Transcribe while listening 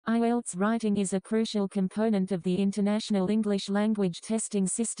Ielts writing is a crucial component of the International English Language Testing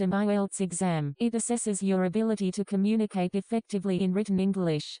System Ielts exam. It assesses your ability to communicate effectively in written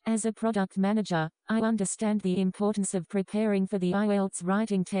English. As a product manager, I understand the importance of preparing for the Ielts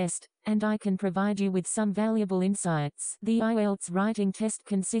writing test, and I can provide you with some valuable insights. The Ielts writing test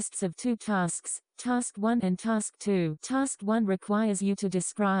consists of 2 tasks, Task 1 and Task 2. Task 1 requires you to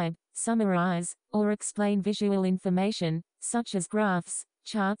describe, summarize, or explain visual information, such as graphs,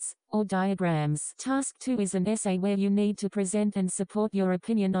 charts, or diagrams. Task 2 is an essay where you need to present and support your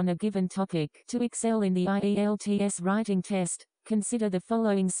opinion on a given topic. To excel in the IELTS writing test, consider the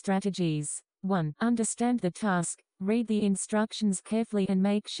following strategies. 1. Understand the task. Read the instructions carefully and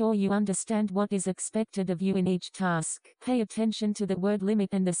make sure you understand what is expected of you in each task. Pay attention to the word limit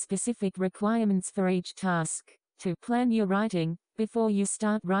and the specific requirements for each task. 2. Plan your writing. Before you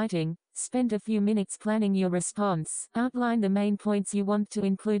start writing, spend a few minutes planning your response. Outline the main points you want to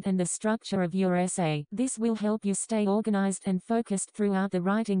include and the structure of your essay. This will help you stay organized and focused throughout the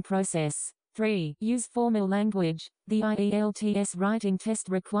writing process. 3. Use formal language. The IELTS writing test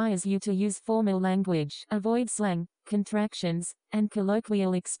requires you to use formal language. Avoid slang, contractions, and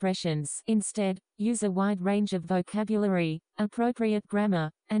colloquial expressions. Instead, use a wide range of vocabulary, appropriate grammar,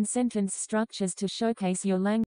 and sentence structures to showcase your language.